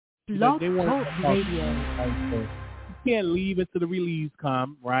because Blog they want Talk to talk. Radio. So you can't leave until the reliefs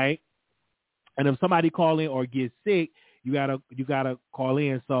come, right? And if somebody call in or gets sick, you gotta call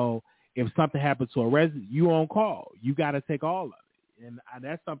in. So if something happens to a resident, you on call. You gotta take all of it, and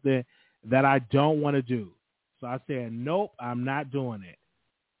that's something that I don't want to do. So I said, nope, I'm not doing it.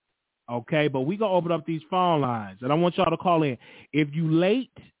 Okay, but we gonna open up these phone lines, and I want y'all to call in. If you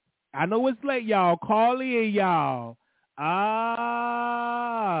late, I know it's late, y'all. Call in, y'all.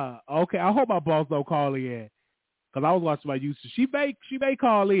 Okay. I hope my boss don't call in, because I was watching my YouTube. She may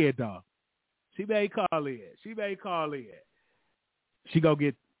call in though. She may call in. She go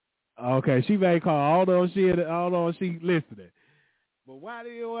get. Okay, she may call. Although she listening. But why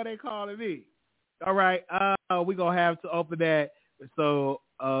they calling me? All right. We gonna have to open that. So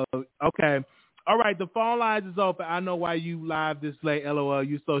okay. All right. The phone lines is open. I know why you live this late. LOL.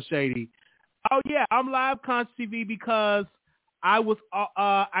 You so shady. Oh yeah, I'm live Conscious TV because I was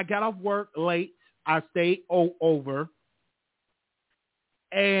I got off work late. I stayed over.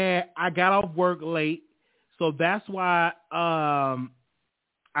 And I got off work late, so that's why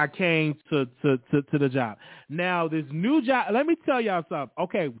I came to the job. Now, this new job, let me tell y'all something.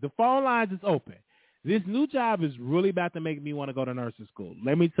 Okay, the phone lines is open. This new job is really about to make me want to go to nursing school.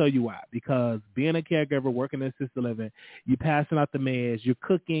 Let me tell you why. Because being a caregiver, working in assisted living, you're passing out the meds, you're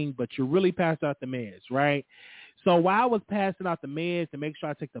cooking, but you're really passing out the meds, right? So while I was passing out the meds to make sure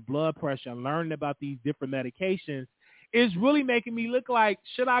I take the blood pressure and learning about these different medications, it's really making me look like,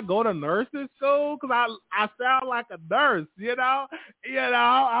 should I go to nursing school? Because I sound like a nurse, you know?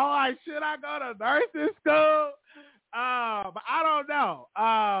 I'm like, should I go to nursing school? But I don't know.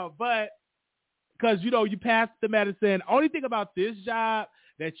 But because, you pass the medicine. Only thing about this job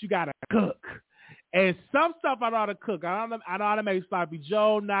that you got to cook. And some stuff I know how to cook. I know how to make sloppy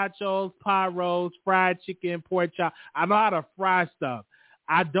joe, nachos, pot roast, fried chicken, pork chop. I know how to fry stuff.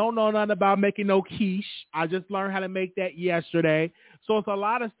 I don't know nothing about making no quiche. I just learned how to make that yesterday. So it's a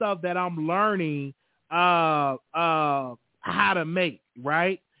lot of stuff that I'm learning how to make,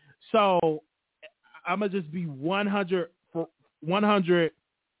 right? So I'm going to just be 100%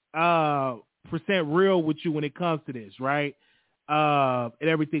 real with you when it comes to this, right? And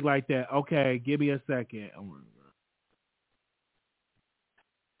everything like that. Okay, give me a second.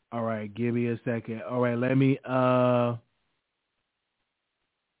 All right, give me a second. All right, let me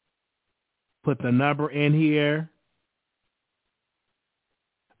put the number in here.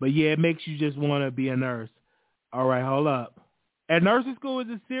 But yeah, it makes you just want to be a nurse. All right, hold up. And nursing school is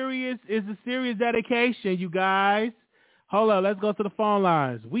a serious dedication, you guys. Hold up, let's go to the phone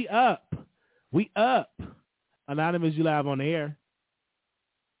lines. We up. Anonymous, you live on the air.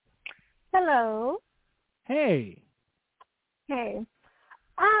 Hello. Hey. Hey.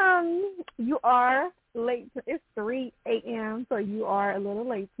 You are late. It's 3 a.m., so you are a little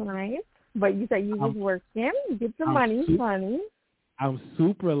late tonight. But you said you was working. Get your money, honey. I'm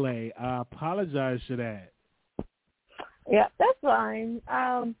super late. I apologize for that. Yeah, that's fine.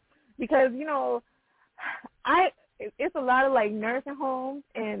 Because, it's a lot of, nursing homes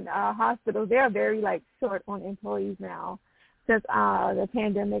and hospitals. They are very, short on employees now. Since the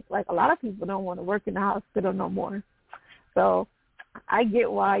pandemic, a lot of people don't want to work in the hospital no more. So I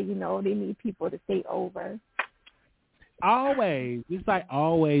get why, they need people to stay over. Always. It's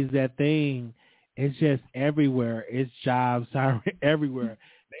always that thing. It's just everywhere. It's jobs everywhere.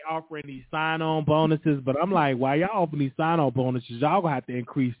 They offering these sign-on bonuses, but I'm like, why y'all offering these sign-on bonuses? Y'all going to have to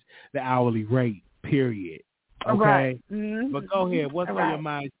increase the hourly rate, period. Okay? Right. Mm-hmm. But go ahead. What's on your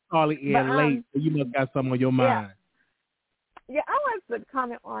mind? Calling in late, so you must got something on your mind. Yeah, I wanted to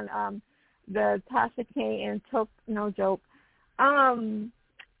comment on the Tasha K and Choke No Joke.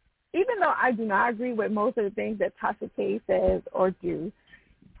 Even though I do not agree with most of the things that Tasha K says or do,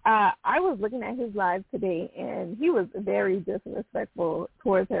 I was looking at his live today, and he was very disrespectful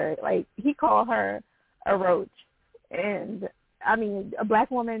towards her. He called her a roach. And, I mean, a black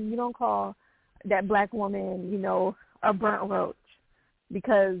woman, you don't call that black woman, a burnt roach,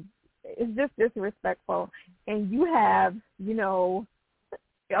 because it's just disrespectful. And you have,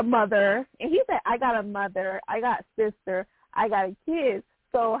 a mother. And he said, I got a mother, I got a sister, I got a kid.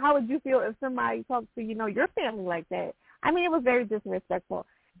 So how would you feel if somebody talks to, your family like that? I mean, it was very disrespectful.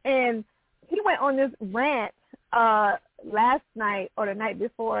 And he went on this rant last night or the night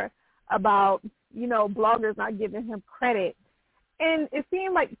before about, bloggers not giving him credit. And it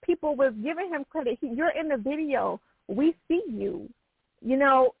seemed like people was giving him credit. You're in the video. We see you.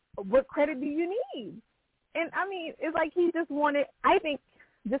 What credit do you need? And, I mean, it's like he just wanted, I think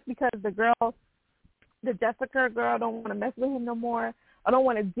just because the Jessica girl don't want to mess with him no more, I don't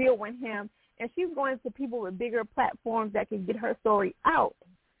want to deal with him. And she's going to people with bigger platforms that can get her story out.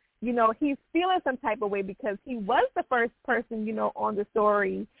 you know, he's feeling some type of way because he was the first person, you know, on the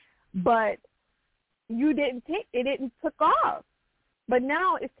story, but it didn't took off. But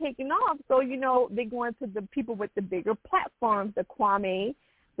now it's taking off. So, you know, they're going to the people with the bigger platforms, the Kwame,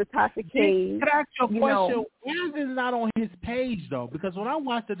 the Tasha K. Could I ask you a question? Why is it not on his page, though? Because when I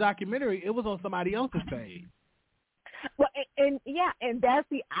watched the documentary, it was on somebody else's page. Well, and that's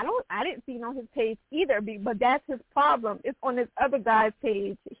I didn't see it on his page either, but that's his problem. It's on this other guy's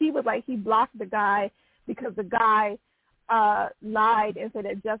page. He was like, he blocked the guy because the guy lied and said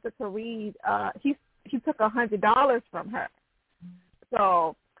that Jessica Reed, he took $100 from her.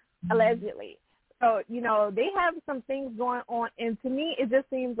 So, allegedly. So, you know, they have some things going on, and to me, it just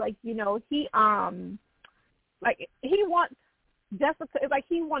seems like, you know, he wants Jessica, it's like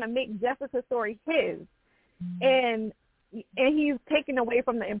he want to make Jessica's story his, and he's taking away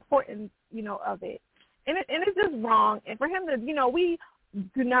from the importance, you know, of it. And it's just wrong. And for him to, you know, we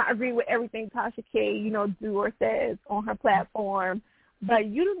do not agree with everything Tasha K, you know, do or says on her platform, but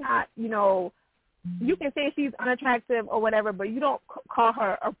you do not, you know, you can say she's unattractive or whatever, but you don't call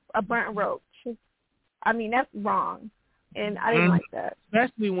her a burnt roach. I mean, that's wrong, and I didn't like that.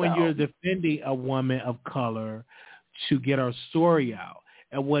 Especially when you're defending a woman of color to get her story out.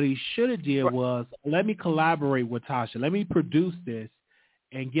 And what he should have did was, let me collaborate with Tasha. Let me produce this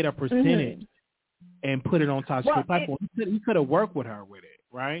and get a percentage and put it on Tasha's platform. He could have worked with her with it,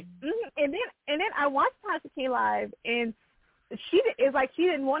 right? And then I watched Tasha K live, and it's like she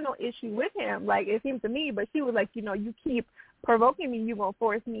didn't want no issue with him, like it seemed to me, but she was like, you know, you keep provoking me, you're going to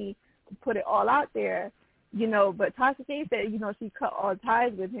force me to put it all out there, you know. But Tasha K said, you know, she cut all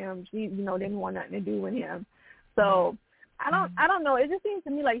ties with him. She, you know, didn't want nothing to do with him. So I don't know. It just seems to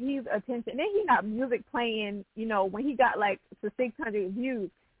me like he's attention. Then he got music playing, you know, when he got like to 600 views,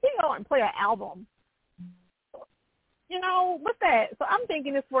 he go and play an album. You know, what's that? So I'm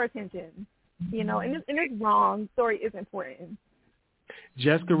thinking it's for attention. You know, and it's wrong. Story is important.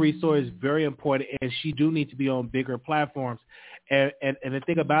 Jessica Reed's story is very important, and she do need to be on bigger platforms. And the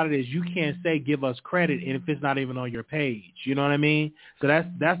thing about it is, you can't say give us credit, and if it's not even on your page, you know what I mean? So that's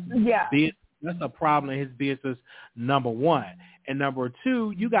a problem in his business. Number one, and number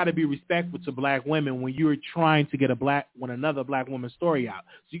two, you got to be respectful to black women when you're trying to get another black woman's story out.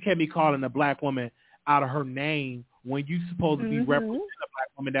 So you can't be calling a black woman out of her name when you're supposed to be representing a black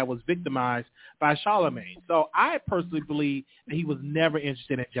woman that was victimized by Charlamagne. So I personally believe that he was never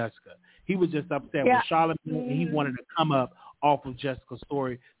interested in Jessica. He was just upset with Charlamagne, and he wanted to come up off of Jessica's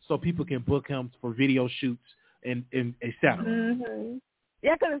story so people can book him for video shoots and et cetera.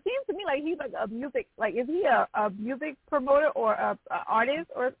 Yeah, because it seems to me like he's like a music, like is he a music promoter or a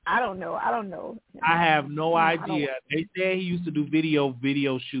artist, or I don't know. I have no idea. They say he used to do video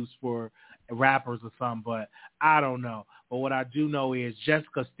shoots for rappers or something, but I don't know. But what I do know is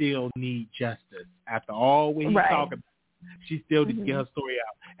Jessica still needs justice. After all what he's talking about, she still needs to get her story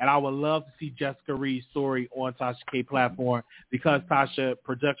out. And I would love to see Jessica Reed's story on Tasha K platform, because Tasha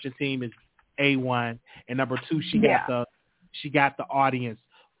production team is A1, and number two, she got the audience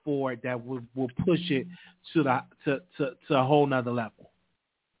for it that will push it to a whole nother level.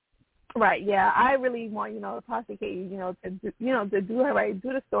 Right. Yeah, I really want, you know, Tasha K, you know, to do her right,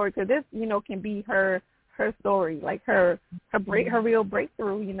 do the story, because this, you know, can be her story, like her real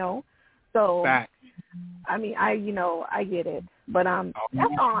breakthrough, you know. So, I mean, I get it, but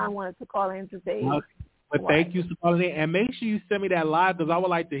that's all I wanted to call in to say. But thank you for calling in, and make sure you send me that live, because I would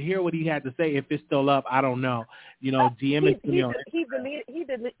like to hear what he had to say. If it's still up, I don't know. You know, DM it to me.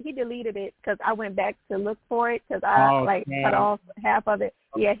 He deleted it because I went back to look for it because I cut off half of it.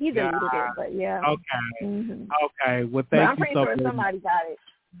 Yeah, he deleted it, but yeah. Okay. Okay. Well, thank you so much. I'm pretty sure somebody got it.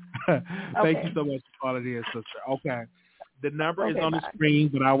 Thank you so much for calling in, sister. Okay. The number is on the screen,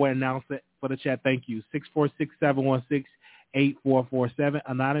 but I will announce it for the chat. Thank you. 646-716-8447.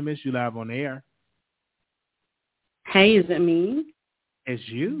 Anonymous, you live on the air. Hey, is it me? It's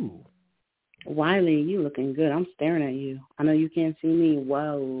you. Wiley, you looking good. I'm staring at you. I know you can't see me.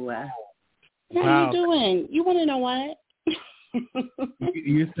 Whoa. How you doing? You want to know what?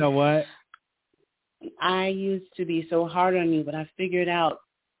 You said what? I used to be so hard on you, but I figured out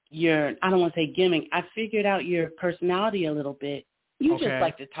I don't want to say gimmick. I figured out your personality a little bit. You just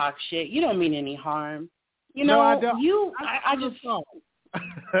like to talk shit. You don't mean any harm. You know, I don't. I just don't.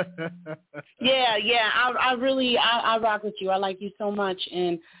 I really rock with you. I like you so much.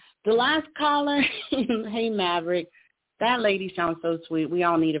 And the last caller, hey Maverick, that lady sounds so sweet. We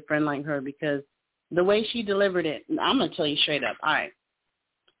all need a friend like her, because the way she delivered it, I'm gonna tell you straight up. All right,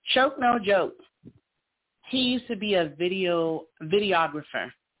 choke no joke. He used to be a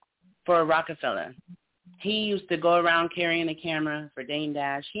videographer for Rockefeller. He used to go around carrying a camera for Dame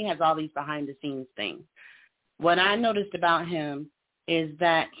Dash. He has all these behind-the-scenes things. What I noticed about him is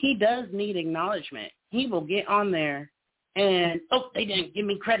that he does need acknowledgement. He will get on there and, they didn't give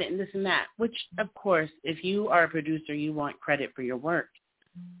me credit and this and that, which, of course, if you are a producer, you want credit for your work.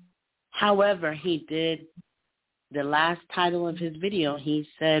 However, he did, the last title of his video, he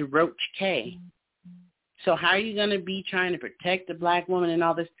said Roach K. So how are you going to be trying to protect the black woman and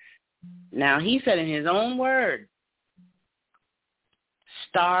all this? Now, he said in his own words,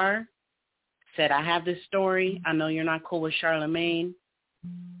 Star said, I have this story. I know you're not cool with Charlemagne.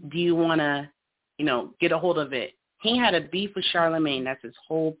 Do you want to, get a hold of it? He had a beef with Charlemagne. That's his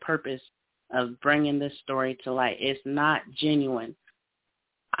whole purpose of bringing this story to light. It's not genuine.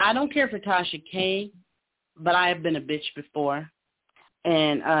 I don't care for Tasha K, but I have been a bitch before.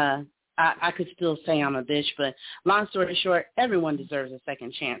 And I could still say I'm a bitch, but long story short, everyone deserves a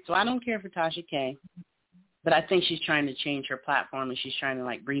second chance. So I don't care for Tasha K, but I think she's trying to change her platform and she's trying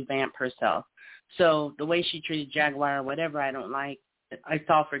to, revamp herself. So the way she treated Jaguar or whatever I don't like, it's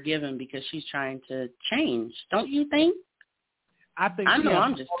all forgiven because she's trying to change. Don't you think? I think I know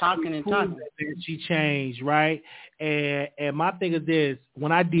I'm just talking and talking. She changed, right? And my thing is this: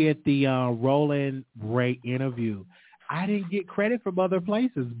 when I did the Roland Ray interview, I didn't get credit from other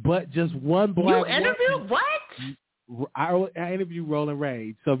places, but just one black. You interviewed what? I interviewed Roland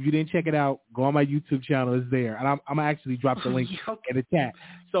Ray. So if you didn't check it out, go on my YouTube channel. It's there, and I'm gonna actually drop the link in the chat.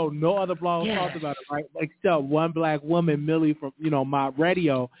 So no other blogs talked about it, right? Except one black woman, Millie from my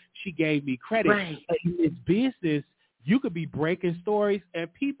radio. She gave me credit. Right. But in this business, you could be breaking stories,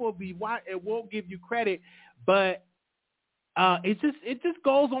 and people it won't give you credit, but it just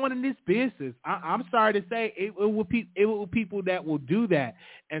goes on in this business. I'm sorry to say it will people that will do that,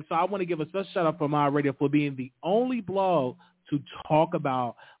 and so I want to give a special shout out for my radio for being the only blog to talk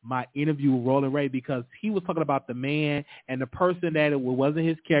about my interview with Roland Ray, because he was talking about the man and the person that it wasn't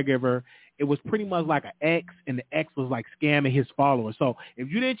his caregiver. It was pretty much like an ex, and the ex was scamming his followers. So if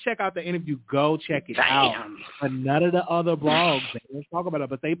you didn't check out the interview, go check it out. But none of the other blogs, they didn't talk about it,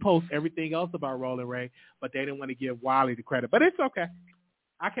 but they post everything else about Roland Ray, but they didn't want to give Wiley the credit. But it's okay.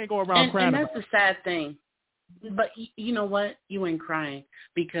 I can't go around crying. And that's the sad thing. But you know what? You ain't crying,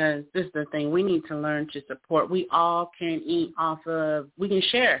 because this is the thing. We need to learn to support. We all can eat off of, we can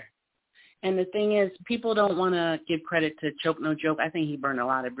share. And the thing is, people don't want to give credit to Choke No Joke. I think he burned a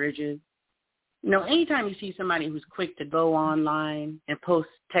lot of bridges. Anytime you see somebody who's quick to go online and post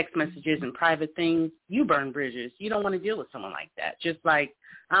text messages and private things, you burn bridges. You don't want to deal with someone like that. Just like,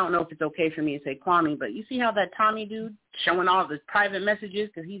 I don't know if it's okay for me to say Kwame, but you see how that Tommy dude showing all of his private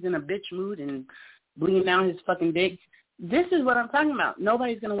messages because he's in a bitch mood and bleeding down his fucking dick? This is what I'm talking about.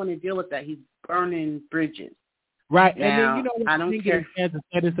 Nobody's going to want to deal with that. He's burning bridges. Right. Now, and then, I don't care. As a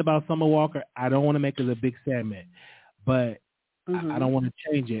say this about Summer Walker, I don't want to make it a big segment, but I don't want to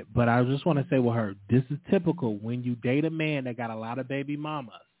change it, but I just want to say with her, this is typical. When you date a man that got a lot of baby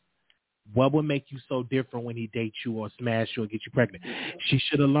mamas, what would make you so different when he dates you or smash you or get you pregnant? She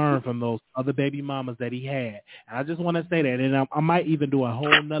should have learned from those other baby mamas that he had. And I just want to say that, and I might even do a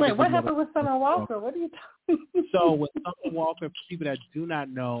whole nother. Wait, what happened with Summer Walker? What are you talking about? So with Summer Walker, for people that do not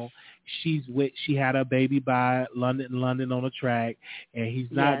know, she had a baby by London on the track, and he's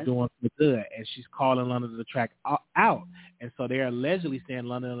not doing so good, and she's calling London on the track out. And so they're allegedly saying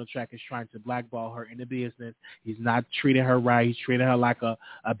London on the track is trying to blackball her in the business. He's not treating her right. He's treating her like a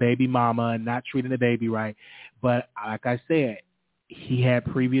baby mama and not treating the baby right. But like I said, he had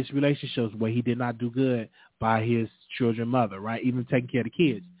previous relationships where he did not do good by his children's mother, right? Even taking care of the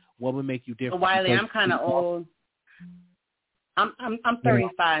kids. What would make you different? Wiley, I'm kind of old. I'm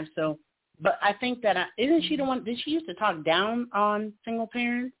 35, so, but I think that isn't she the one? Did she used to talk down on single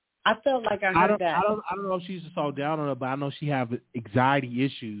parents? I felt like I heard that. I don't know if she used to talk down on her, but I know she have anxiety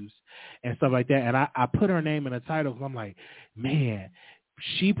issues and stuff like that. And I put her name in the title because I'm like, man,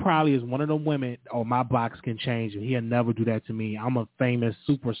 she probably is one of them women. Oh, my box can change, and he'll never do that to me. I'm a famous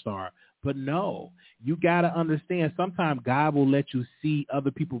superstar. But no, you got to understand, sometimes God will let you see other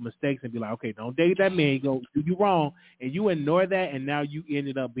people's mistakes and be like, okay, don't date that man. Go do you wrong. And you ignore that, and now you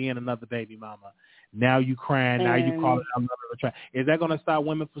ended up being another baby mama. Now you crying. Now you calling out London on the track. Is that going to stop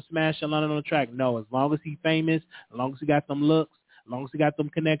women from smashing London on the track? No. As long as he's famous, as long as he got some looks, as long as he got some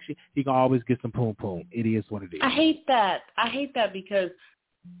connection, he can always get some poom poom. It is what it is. I hate that. Because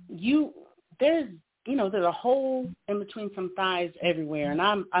there's a hole in between some thighs everywhere. And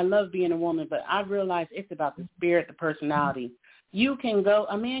I love being a woman, but I realize it's about the spirit, the personality.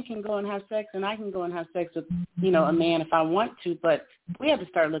 a man can go and have sex, and I can go and have sex with, a man if I want to, but we have to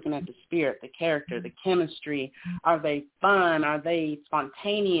start looking at the spirit, the character, the chemistry. Are they fun? Are they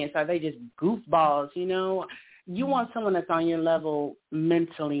spontaneous? Are they just goofballs? You want someone that's on your level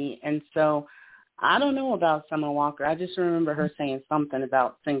mentally, and so I don't know about Summer Walker. I just remember her saying something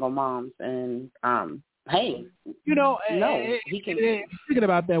about single moms, and hey, no, he can. Thinking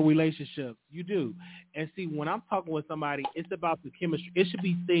about that relationship, you do. And see, when I'm talking with somebody, it's about the chemistry. It should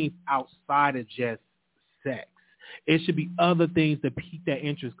be things outside of just sex. It should be other things that pique that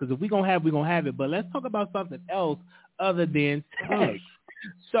interest. Because if we're going to have it. But let's talk about something else other than sex.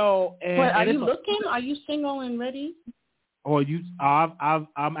 So, are you looking? Are you single and ready? Or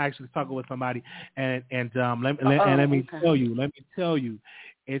I'm actually talking with somebody, and let me tell you,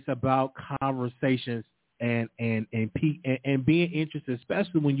 it's about conversations and being interested,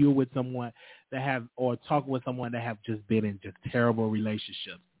 especially when you're with someone that have, or talking with someone that have just been in just terrible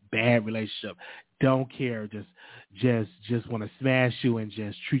relationships, bad relationship, don't care, just want to smash you and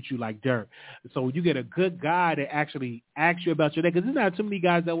just treat you like dirt. So when you get a good guy that actually asks you about your day, because there's not too many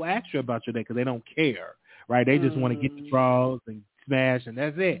guys that will ask you about your day because they don't care, right? They just want to get the draws and smash, and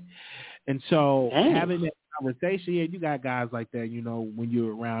that's it. And so having that conversation, you got guys like that, when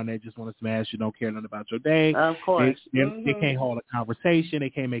you're around, they just want to smash you, don't care nothing about your day. Of course. They can't hold a conversation. They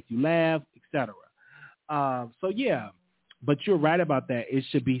can't make you laugh, etc. So, yeah. But you're right about that. It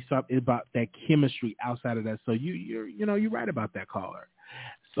should be something about that chemistry outside of that. So you're right about that, caller.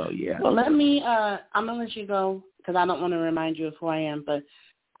 So yeah. Well, I'm gonna let you go because I don't want to remind you of who I am, but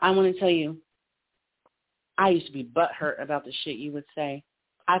I want to tell you, I used to be butthurt about the shit you would say.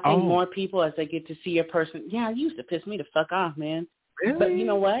 I think more people, as they get to see your person, you used to piss me the fuck off, man. Really? But you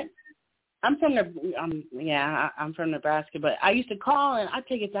know what? I'm from Nebraska, but I used to call and I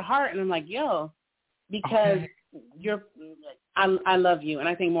take it to heart, and I'm like, yo, because I love you, and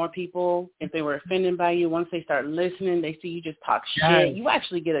I think more people, if they were offended by you, once they start listening, they see you just talk shit. You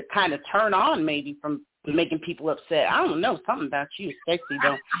actually get a kind of turn on maybe from making people upset. I don't know, something about you is sexy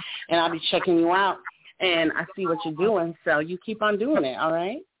though, and I'll be checking you out, and I see what you're doing, so you keep on doing it, all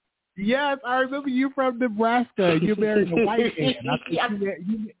right? Yes, I remember you from Nebraska. You married a white man.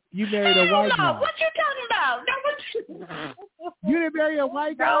 You married a white guy. What you talking about? You didn't marry a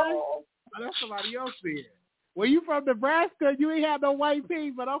white guy? No. Oh, that's somebody else there. Well, you from Nebraska, you ain't have no white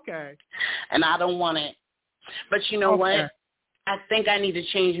peas, but okay. And I don't want it. But you know what? I think I need to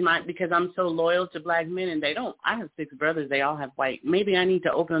change because I'm so loyal to black men, and I have 6 brothers, they all have white. Maybe I need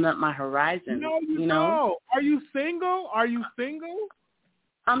to open up my horizon. No, you know? Are you single?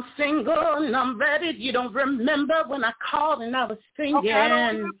 I'm single and I'm ready. You don't remember when I called and I was singing. Okay,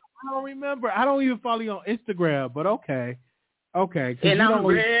 I don't remember. I don't even follow you on Instagram, but okay. Okay. And I'm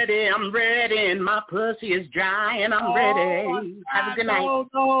ready, and my pussy is dry, and I'm ready. Have a good night.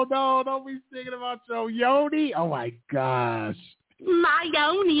 No, don't be singing about your yoni. Oh, my gosh. My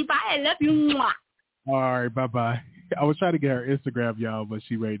yoni, bye, I love you. Mwah. All right, bye-bye. I was trying to get her Instagram, y'all, but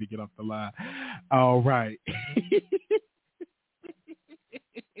she ready to get off the line. All right.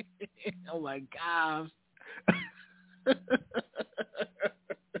 Oh, my gosh.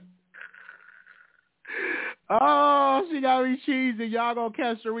 Oh, she got me cheesy. Y'all gonna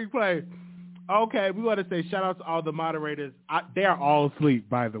catch the replay. Okay, we want to say shout out to all the moderators. They are all asleep,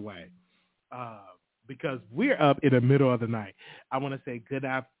 by the way, because we're up in the middle of the night. I want to say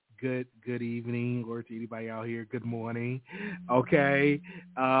good evening, or to anybody out here, good morning. Okay,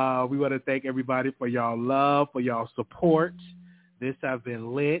 we want to thank everybody for y'all love, for y'all support. This has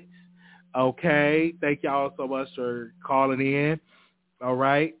been lit. Okay, thank y'all so much for calling in. All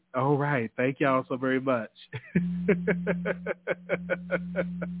right. Thank y'all so very much.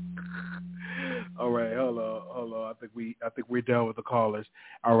 All right, hold on. I think we're done with the callers.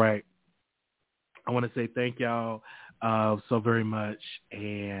 All right. I want to say thank y'all so very much.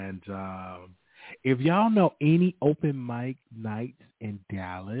 And if y'all know any open mic nights in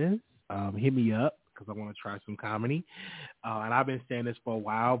Dallas, hit me up because I want to try some comedy. And I've been saying this for a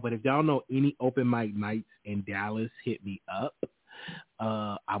while, but if y'all know any open mic nights in Dallas, hit me up.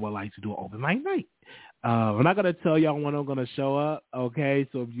 I would like to do an open mic night. I'm not going to tell y'all when I'm going to show up, okay?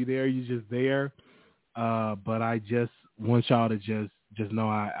 So if you're there, you're just there. But I just want y'all to just know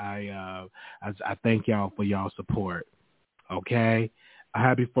I thank y'all for y'all support, okay? I'm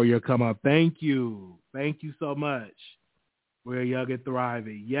happy for your come up. Thank you. Thank you so much. We're young and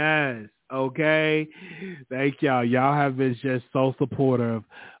thriving. Yes, okay? Thank y'all. Y'all have been just so supportive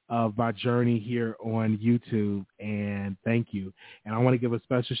of my journey here on YouTube, and thank you. And I want to give a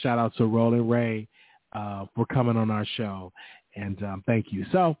special shout out to Roland Ray for coming on our show, and thank you.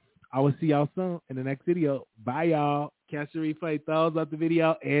 So I will see y'all soon in the next video. Bye, y'all. Catch the replay, thumbs up the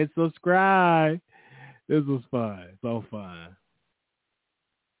video, and subscribe. This was fun. So fun.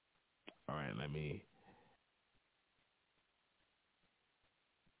 All right,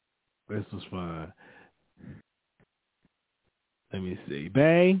 this was fun. Let me see.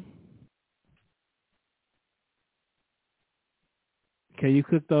 Bay, can you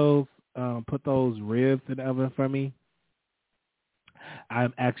cook those, put those ribs in the oven for me?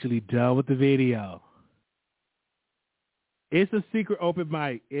 I'm actually done with the video. It's a secret open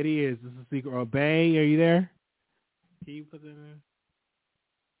mic. It is. It's a secret. Oh, Bay, are you there? Can you put that in?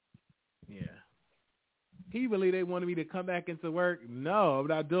 Yeah. Can you believe they wanted me to come back into work? No, I'm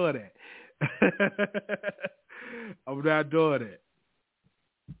not doing it. I'm not doing it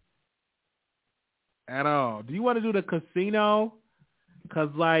at all. Do you want to do the casino? Because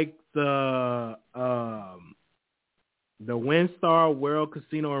like the WinStar World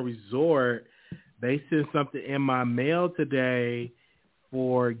Casino and Resort, they sent something in my mail today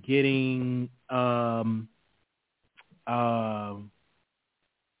for getting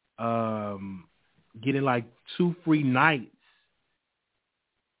getting like 2 free nights.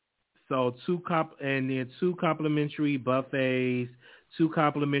 So 2 complimentary buffets, 2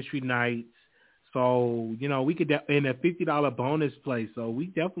 complimentary nights. So, you know, we could in a $50 bonus place. So we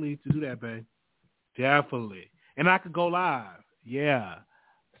definitely need to do that, babe. Definitely. And I could go live. Yeah.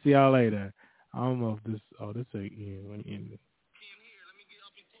 See y'all later. I don't know if this ain't in.